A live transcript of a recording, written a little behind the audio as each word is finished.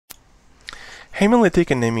Haemolytic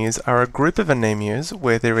anemias are a group of anemias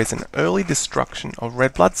where there is an early destruction of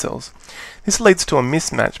red blood cells. This leads to a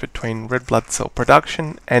mismatch between red blood cell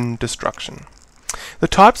production and destruction. The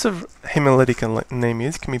types of haemolytic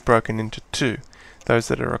anemias can be broken into two, those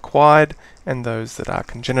that are acquired and those that are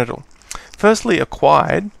congenital. Firstly,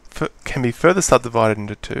 acquired can be further subdivided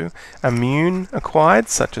into two: immune acquired,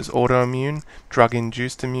 such as autoimmune,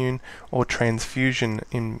 drug-induced immune, or transfusion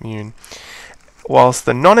immune, whilst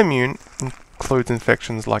the non-immune includes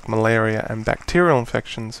infections like malaria and bacterial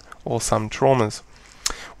infections or some traumas,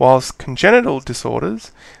 whilst congenital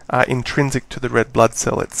disorders are intrinsic to the red blood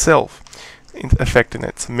cell itself, affecting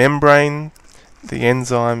its membrane, the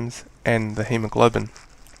enzymes, and the hemoglobin.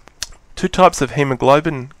 Two types of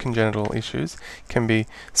hemoglobin congenital issues can be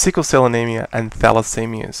sickle cell anemia and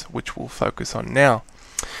thalassemias, which we'll focus on now.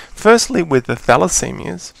 Firstly, with the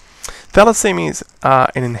thalassemias, thalassemias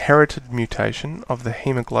are an inherited mutation of the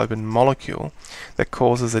hemoglobin molecule that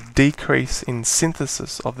causes a decrease in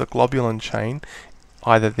synthesis of the globulin chain,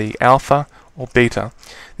 either the alpha or beta.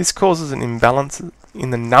 This causes an imbalance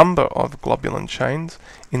in the number of globulin chains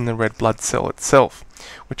in the red blood cell itself,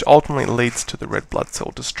 which ultimately leads to the red blood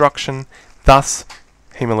cell destruction, thus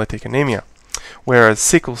hemolytic anemia. Whereas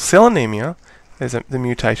sickle cell anemia, there's the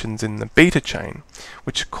mutations in the beta chain,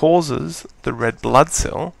 which causes the red blood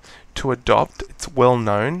cell to adopt its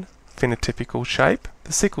well-known phenotypical shape,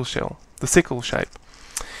 the sickle shape.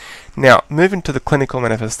 Now, moving to the clinical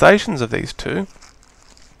manifestations of these two.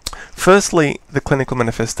 Firstly, the clinical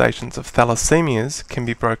manifestations of thalassemias can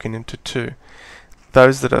be broken into two: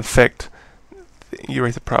 those that affect the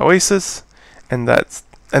erythropoiesis and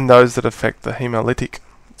those that affect the hemolytic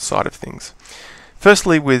side of things.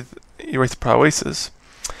 Firstly, with erythropoiesis,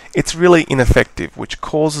 it's really ineffective, which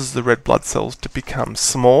causes the red blood cells to become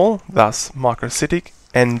small, thus microcytic,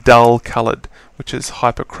 and dull coloured, which is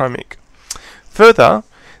hyperchromic. Further,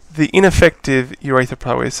 the ineffective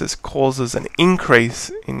erythropoiesis causes an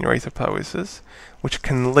increase in erythropoiesis, which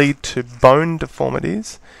can lead to bone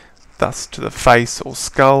deformities, thus to the face or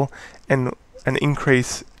skull, and an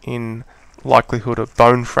increase in likelihood of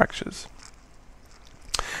bone fractures.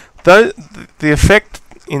 Though the effect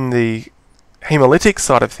in the hemolytic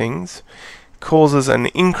side of things causes an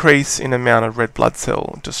increase in amount of red blood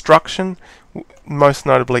cell destruction, most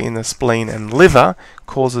notably in the spleen and liver,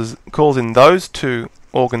 causing those two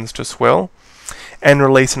organs to swell and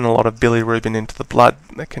releasing a lot of bilirubin into the blood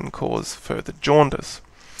that can cause further jaundice.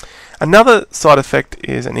 Another side effect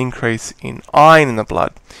is an increase in iron in the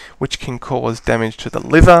blood, which can cause damage to the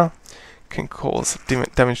liver, can cause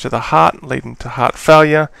damage to the heart, leading to heart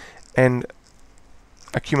failure, and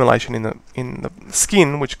accumulation in the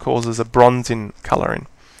skin, which causes a bronzing colouring.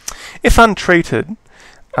 If untreated,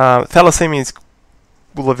 thalassemias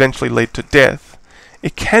will eventually lead to death.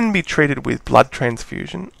 It can be treated with blood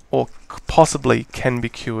transfusion, or possibly can be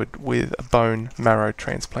cured with a bone marrow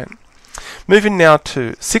transplant. Moving now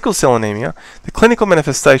to sickle cell anemia, the clinical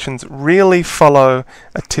manifestations really follow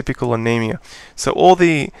a typical anemia. So all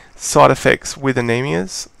the side effects with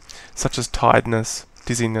anemias, such as tiredness,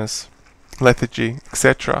 dizziness, lethargy,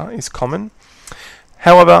 etc., is common.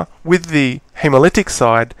 However, with the hemolytic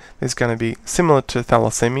side, there's going to be, similar to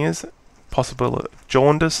thalassemias, possible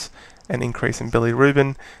jaundice, an increase in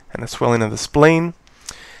bilirubin, and a swelling of the spleen.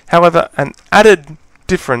 However, an added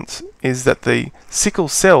difference is that the sickle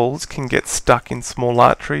cells can get stuck in small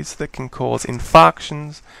arteries that can cause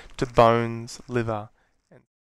infarctions to bones, liver,